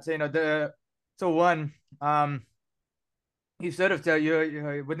that, you sort of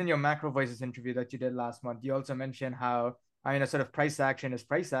you within your Macro Voices interview that you did last month, you also mentioned how sort of price action is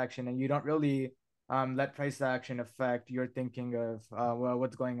price action, and you don't really let price action affect your thinking of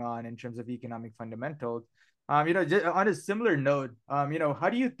what's going on in terms of economic fundamentals. Just on a similar note, how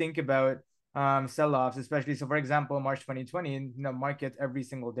do you think about sell-offs, especially for example, March 2020, market every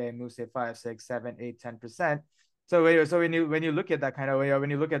single day moves say 5, 6, 7, 8, 10%. So when you look at that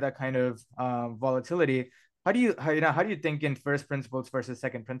kind of volatility, how do you think in first principles versus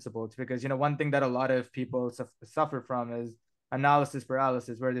second principles? Because one thing that a lot of people suffer from is analysis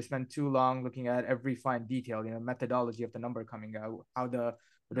paralysis, where they spend too long looking at every fine detail, methodology of the number coming out, how the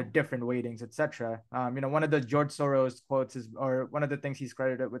different weightings, etc. One of the George Soros quotes is, or one of the things he's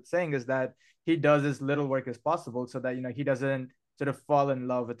credited with saying is that he does as little work as possible so that he doesn't sort of fall in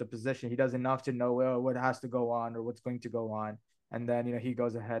love with the position. He does enough to know what has to go on or what's going to go on, and then he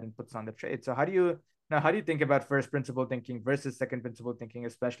goes ahead and puts on the trade. So how do you think about first principle thinking versus second principle thinking,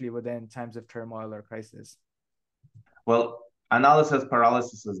 especially within times of turmoil or crisis? Well, analysis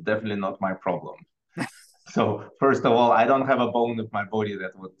paralysis is definitely not my problem. So first of all, I don't have a bone of my body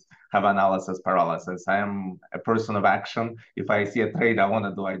that would have analysis paralysis. I am a person of action. If I see a trade I want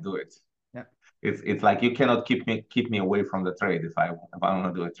to do, I do it. Yeah. It's like you cannot keep me away from the trade if I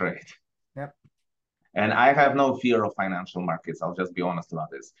want to do a trade. Yeah. And I have no fear of financial markets. I'll just be honest about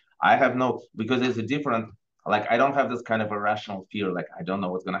this. I have no, because it's a different, like I don't have this kind of irrational fear, like I don't know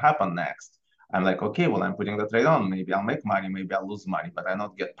what's going to happen next. I'm like, okay, well, I'm putting the trade on. Maybe I'll make money, maybe I'll lose money, but I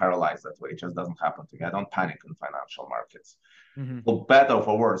don't get paralyzed that way. It just doesn't happen to me. I don't panic in financial markets. For better or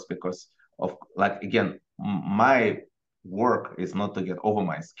for worse, because of, like, again, my work is not to get over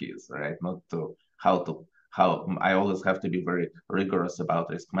my skis, right? Not to how I always have to be very rigorous about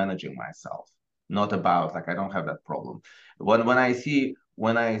risk managing myself. Not about, like, I don't have that problem. When I see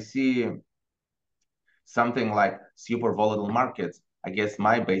something like super volatile markets, I guess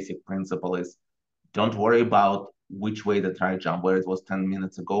my basic principle is don't worry about which way the trade jump, where it was 10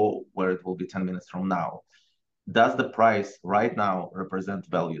 minutes ago, where it will be 10 minutes from now. Does the price right now represent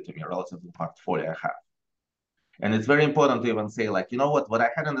value to me relative to the portfolio I have? And it's very important to even say, like, you know what I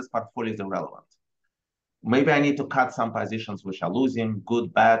had in this portfolio is irrelevant. Maybe I need to cut some positions which are losing,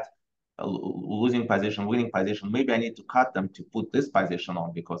 good, bad, losing position, winning position. Maybe I need to cut them to put this position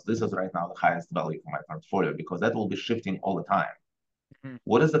on because this is right now the highest value for my portfolio, because that will be shifting all the time.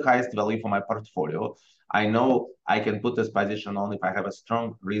 What is the highest value for my portfolio? I know I can put this position on if I have a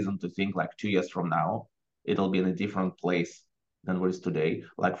strong reason to think like 2 years from now, it'll be in a different place than where it is today.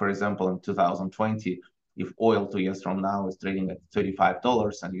 Like, for example, in 2020, if oil 2 years from now is trading at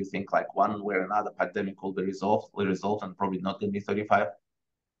 $35 and you think like one way or another pandemic will be resolved and probably not going to be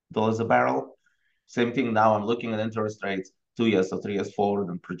 $35 a barrel. Same thing now, I'm looking at interest rates 2 years or 3 years forward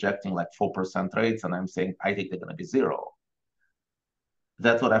and projecting like 4% rates, and I'm saying I think they're going to be zero.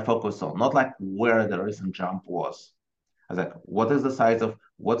 That's what I focus on, not like where the recent jump was. I was like, what is the size of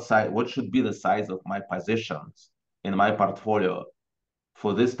what should be the size of my positions in my portfolio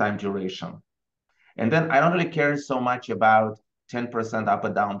for this time duration? And then I don't really care so much about 10% up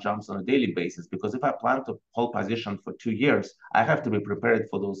and down jumps on a daily basis, because if I plan to hold position for 2 years, I have to be prepared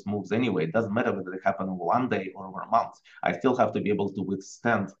for those moves anyway. It doesn't matter whether they happen in one day or over a month. I still have to be able to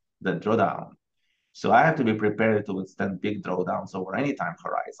withstand the drawdown. So I have to be prepared to withstand big drawdowns over any time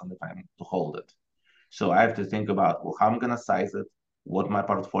horizon if I'm to hold it. So I have to think about, well, how I'm going to size it, what my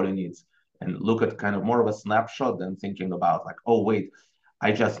portfolio needs, and look at kind of more of a snapshot than thinking about like, oh, wait,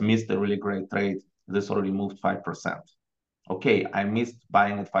 I just missed a really great trade. This already moved 5%. Okay, I missed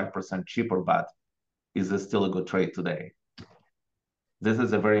buying at 5% cheaper, but is this still a good trade today? This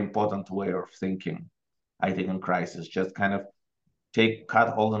is a very important way of thinking, I think, in crisis. Just kind of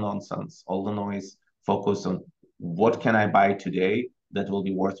cut all the nonsense, all the noise, focus on what can I buy today that will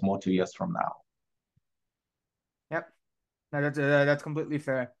be worth more 2 years from now. Yep, no, that's completely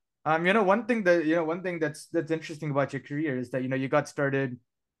fair. One thing that's interesting about your career is that you got started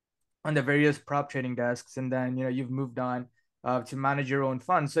on the various prop trading desks, and then you've moved on to manage your own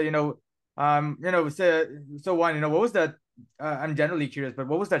fund. So what was that? I'm generally curious, but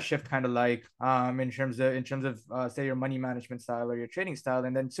what was that shift kind of like in terms of say your money management style or your trading style,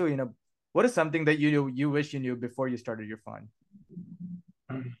 and then two, what is something that you wish you knew before you started your fund?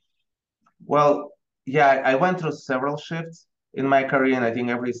 Well, yeah, I went through several shifts in my career, and I think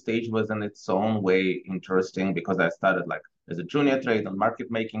every stage was in its own way interesting, because I started like as a junior trader on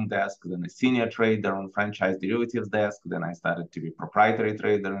market making desk, then a senior trader on franchise derivatives desk, then I started to be proprietary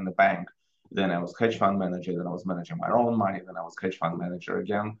trader in the bank, then I was hedge fund manager, then I was managing my own money, then I was hedge fund manager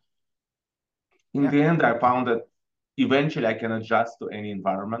again. In the end, I found that eventually I can adjust to any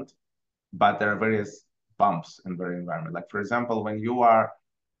environment, but there are various bumps in the environment. Like, for example, when you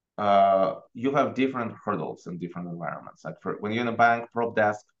have different hurdles in different environments. Like when you're in a bank prop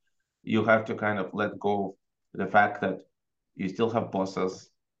desk, you have to kind of let go the fact that you still have bosses.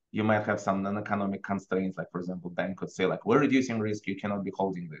 You might have some non-economic constraints. Like, for example, bank could say like, we're reducing risk, you cannot be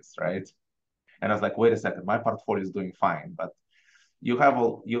holding this, right? And I was like, wait a second, my portfolio is doing fine, but you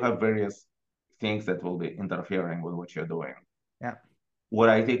have various things that will be interfering with what you're doing. Yeah. What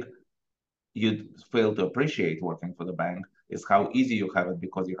I think you'd fail to appreciate working for the bank is how easy you have it,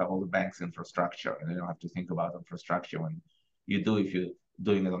 because you have all the bank's infrastructure and you don't have to think about infrastructure when you do if you're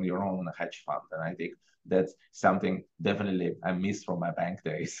doing it on your own in a hedge fund. And I think that's something definitely I miss from my bank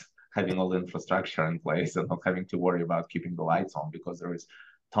days, having all the infrastructure in place and not having to worry about keeping the lights on, because there is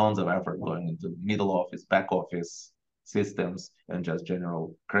tons of effort going into middle office, back office systems, and just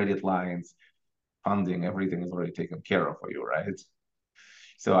general credit lines, funding. Everything is already taken care of for you, right?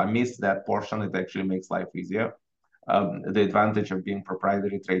 So I miss that portion. It actually makes life easier. The advantage of being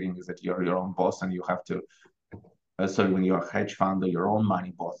proprietary trading is that you're your own boss, and you have to, sorry, when you're a hedge fund or your own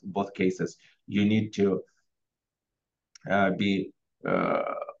money, both cases, you need to be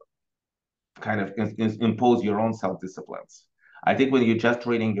kind of impose your own self-disciplines. I think when you're just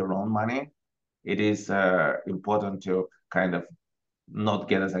trading your own money, it is important to kind of not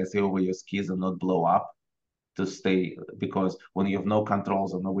get, as I say, over your skis and not blow up, to stay, because when you have no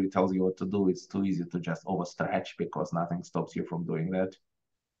controls and nobody tells you what to do, it's too easy to just overstretch, because nothing stops you from doing that.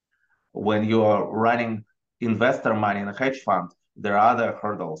 When you are running investor money in a hedge fund, there are other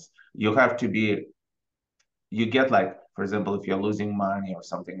hurdles. You have to be, you get like, for example, if you're losing money or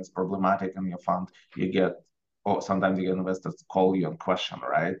something is problematic in your fund, you get, or sometimes you get investors call you and question,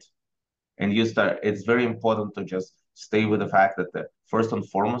 right? And you start, it's very important to just stay with the fact that the first and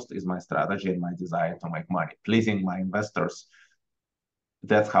foremost is my strategy and my desire to make money, pleasing my investors.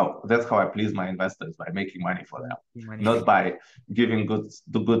 That's how I please my investors, by making money for them, not by giving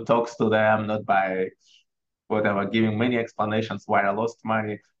good talks to them, not by whatever, giving many explanations why I lost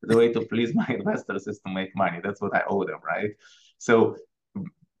money. The way to please my investors is to make money. That's what I owe them, right? So,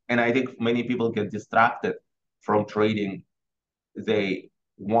 and I think many people get distracted from trading they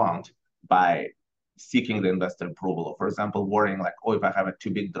want by seeking the investor approval, or for example, worrying like, oh, if I have a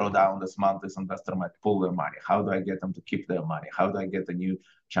too big drawdown this month, this investor might pull their money. How do I get them to keep their money? How do I get a new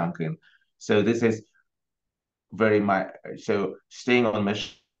chunk in? So this is very much, so staying on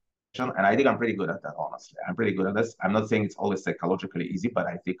mission. And I think I'm pretty good at that, honestly. I'm pretty good at this. I'm not saying it's always psychologically easy, but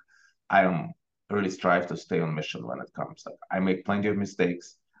I think I am really strive to stay on mission when it comes. Like, I make plenty of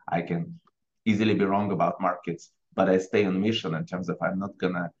mistakes. I can easily be wrong about markets, but I stay on mission in terms of I'm not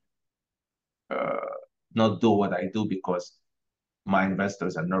gonna not do what I do because my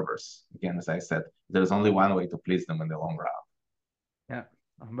investors are nervous. Again, as I said, there's only one way to please them in the long run. Yeah,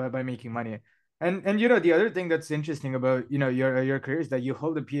 by making money. And you know, the other thing that's interesting about, you know, your career is that you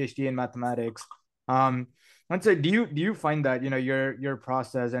hold a PhD in mathematics. And so do you find that, you know, your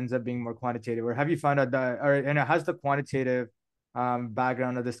process ends up being more quantitative, or have you found out that, or, and has the quantitative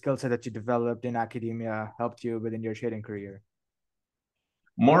background or the skill set that you developed in academia helped you within your trading career?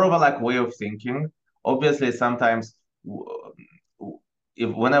 More of a like way of thinking. Obviously, sometimes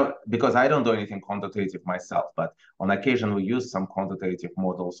because I don't do anything quantitative myself, but on occasion we use some quantitative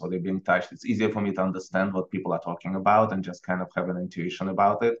models, or they're being touched. It's easier for me to understand what people are talking about and just kind of have an intuition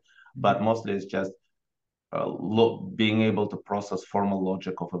about it. But mostly it's just being able to process formal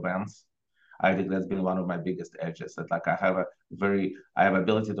logic of events. I think that's been one of my biggest edges, that like I have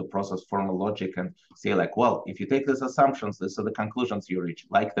ability to process formal logic and say like, well, if you take these assumptions, these are the conclusions you reach,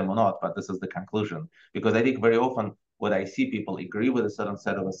 like them or not, but this is the conclusion. Because I think very often what I see, people agree with a certain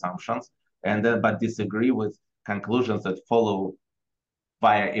set of assumptions and then but disagree with conclusions that follow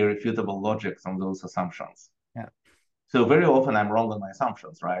via irrefutable logic from those assumptions. Yeah. So very often I'm wrong on my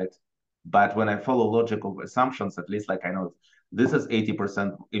assumptions, right? But when I follow logic of assumptions, at least like I know this is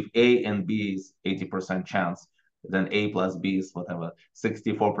 80%. If A and B is 80% chance, then A plus B is whatever,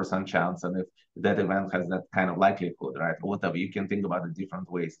 64% chance. And if that event has that kind of likelihood, right? Or whatever, you can think about it different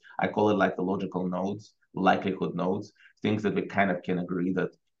ways. I call it like the logical nodes, likelihood nodes, things that we kind of can agree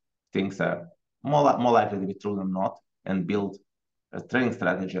that things are more likely to be true than not, and build a trading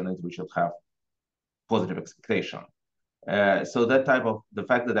strategy on it, we should have positive expectation. So that type of, the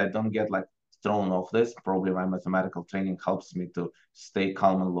fact that I don't get like thrown off this, probably my mathematical training helps me to stay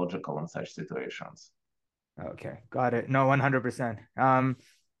calm and logical in such situations. Okay, got it. No, 100%. You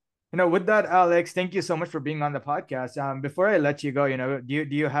know, with that, Alex, thank you so much for being on the podcast. Before I let you go, you know, do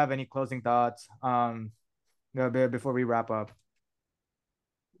you have any closing thoughts before we wrap up?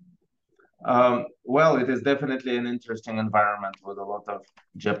 Well, it is definitely an interesting environment with a lot of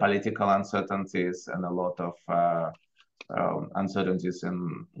geopolitical uncertainties and a lot of uncertainties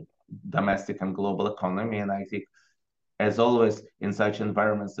in domestic and global economy. And I think, as always, in such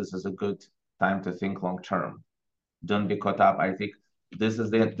environments, this is a good time to think long term. Don't be caught up. I think this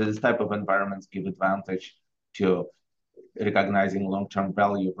type of environments give advantage to recognizing long term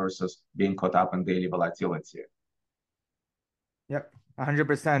value versus being caught up in daily volatility. Yep,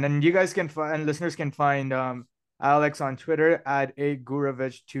 100%. And you guys can find, and listeners can find Alex on Twitter at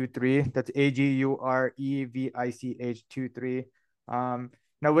agurevich23. That's AGUREVICH23.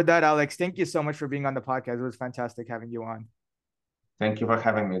 Now with that, Alex, thank you so much for being on the podcast. It was fantastic having you on. Thank you for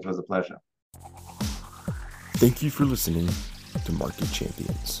having me. It was a pleasure. Thank you for listening to Market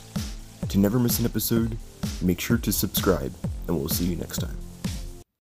Champions. To never miss an episode, make sure to subscribe, and we'll see you next time.